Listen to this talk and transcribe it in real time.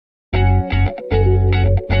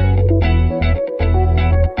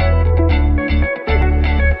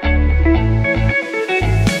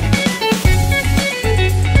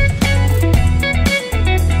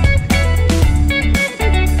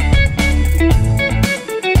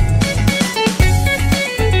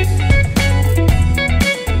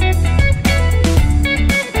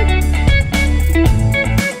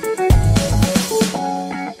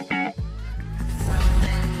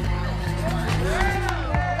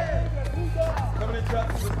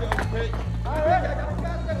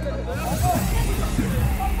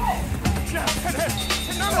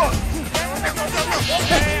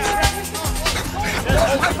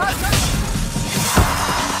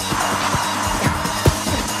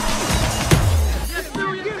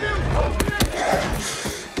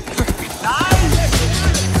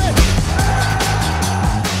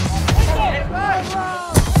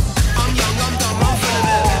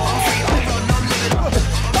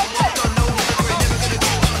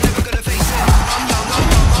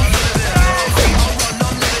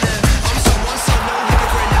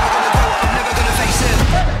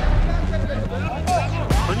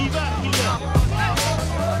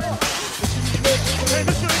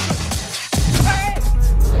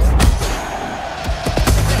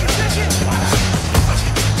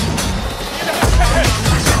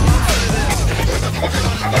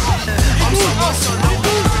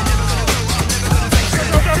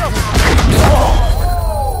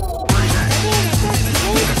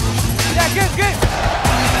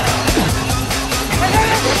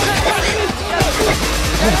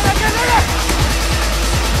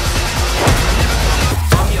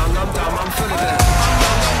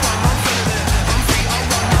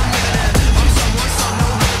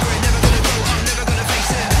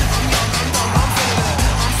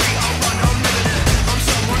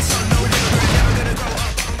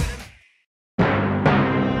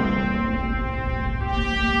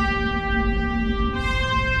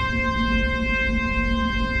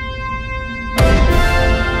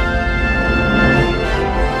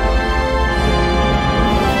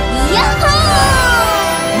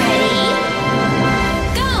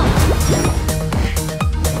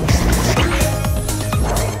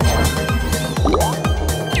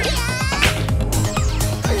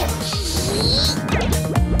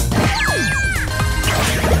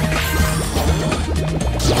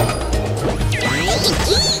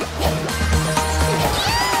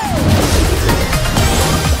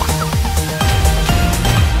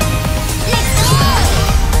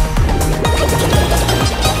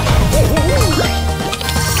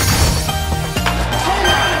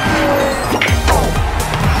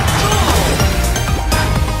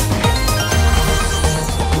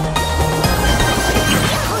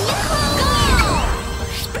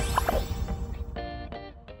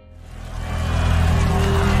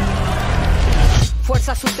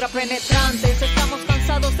fuerzas ultrapenetrantes. Estamos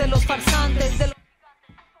cansados de los farsantes, de los...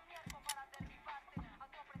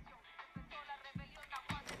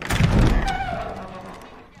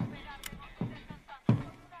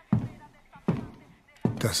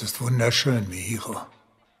 Das ist wunderschön, Mihiro.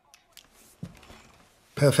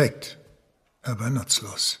 Perfekt, aber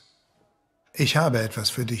nutzlos. Ich habe etwas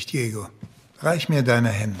für dich, Diego. Reich mir deine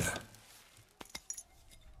Hände.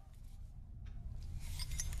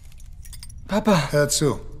 Papa! Hör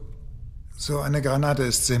zu. So eine Granate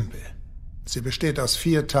ist simpel. Sie besteht aus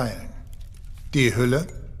 4 Teilen. Die Hülle,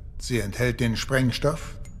 sie enthält den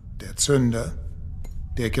Sprengstoff, der Zünder,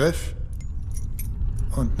 der Griff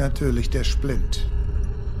und natürlich der Splint.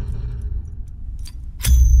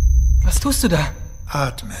 Was tust du da?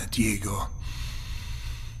 Atme, Diego.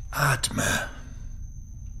 Atme.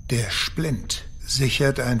 Der Splint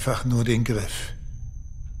sichert einfach nur den Griff.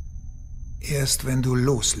 Erst wenn du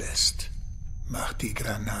loslässt, macht die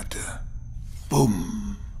Granate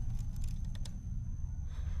Bumm.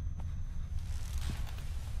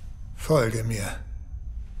 Folge mir.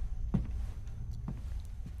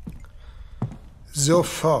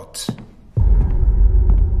 Sofort.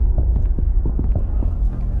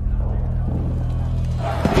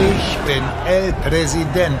 Ich bin El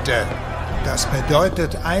Presidente. Das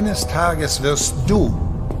bedeutet, eines Tages wirst du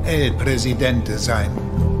El Presidente sein.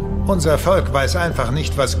 Unser Volk weiß einfach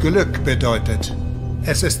nicht, was Glück bedeutet.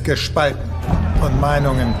 Es ist gespalten. Von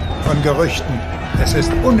Meinungen, von Gerüchten. Es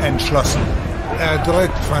ist unentschlossen.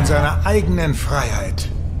 Erdrückt von seiner eigenen Freiheit.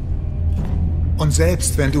 Und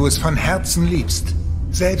selbst wenn du es von Herzen liebst,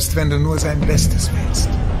 selbst wenn du nur sein Bestes willst,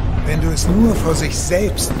 wenn du es nur vor sich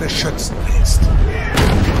selbst beschützen willst,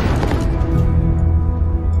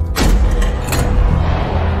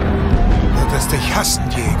 wird es dich hassen,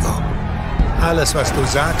 Diego. Alles, was du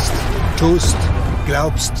sagst, tust,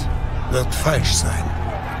 glaubst, wird falsch sein.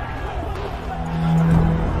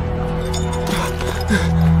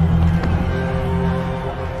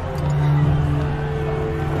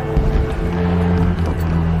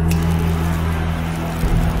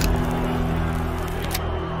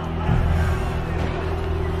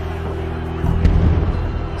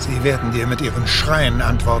 Sie werden dir mit ihren Schreien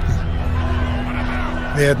antworten,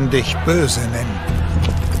 werden dich böse nennen.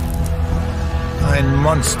 Ein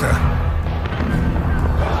Monster.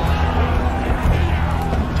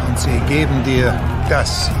 Und sie geben dir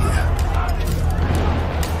das hier.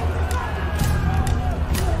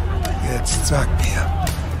 Jetzt sag mir,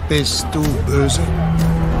 bist du böse?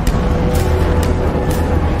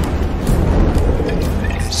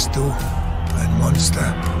 Bist du ein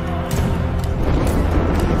Monster?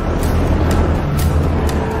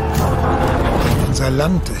 Unser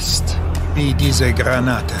Land ist wie diese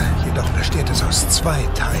Granate, jedoch besteht es aus 2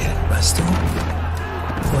 Teilen, weißt du?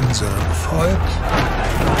 Unserem Volk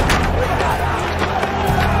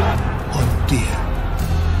und dir.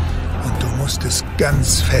 Und du musst es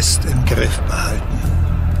ganz fest im Griff behalten.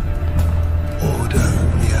 Oder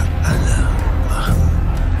wir alle machen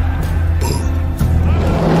Boom.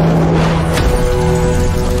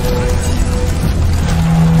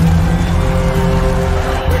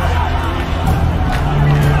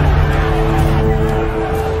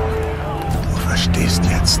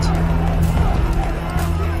 Jetzt.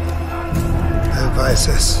 Er weiß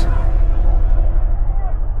es.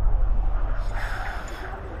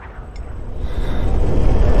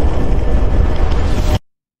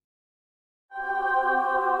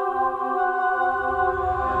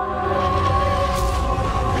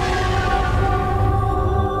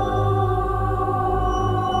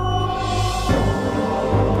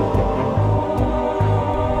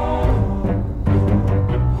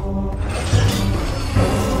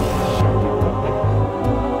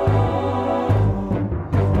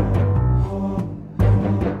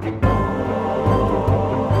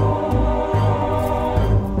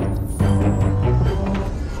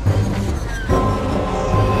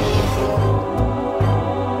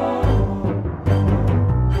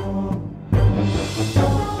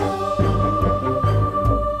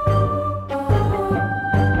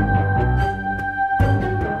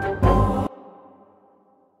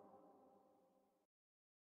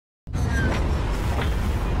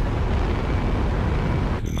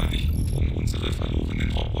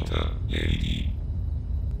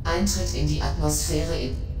 Eintritt in die Atmosphäre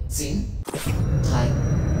in 10, 3,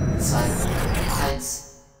 2, 1.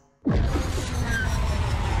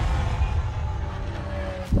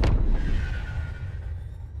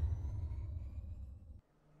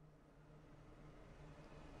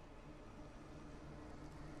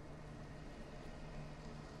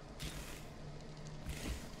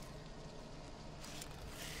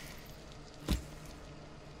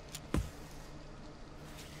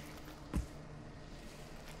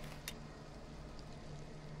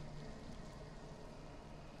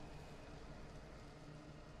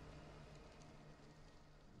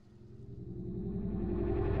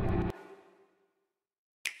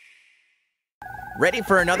 Ready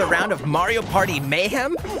for another round of Mario Party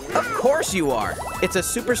mayhem? Of course you are! It's a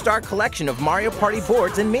superstar collection of Mario Party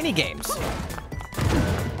boards and minigames.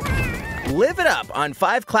 Live it up on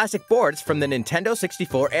 5 classic boards from the Nintendo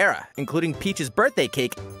 64 era, including Peach's Birthday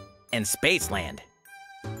Cake and Spaceland.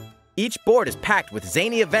 Each board is packed with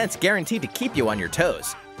zany events guaranteed to keep you on your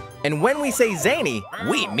toes. And when we say zany,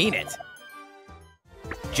 we mean it.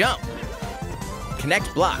 Jump,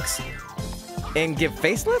 connect blocks, and give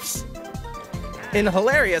facelifts? In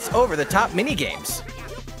hilarious over-the-top minigames,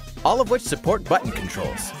 all of which support button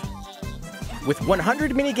controls. With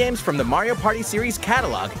 100 minigames from the Mario Party series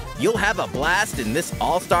catalog, you'll have a blast in this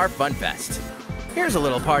all-star fun fest. Here's a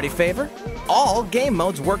little party favor. All game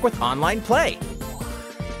modes work with online play.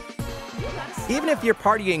 Even if you're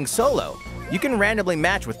partying solo, you can randomly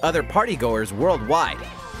match with other partygoers worldwide.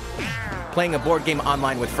 Playing a board game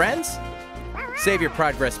online with friends? Save your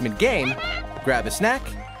progress mid-game, grab a snack,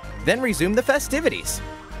 then resume the festivities.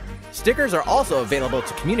 Stickers are also available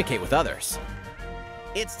to communicate with others.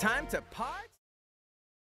 It's time to party!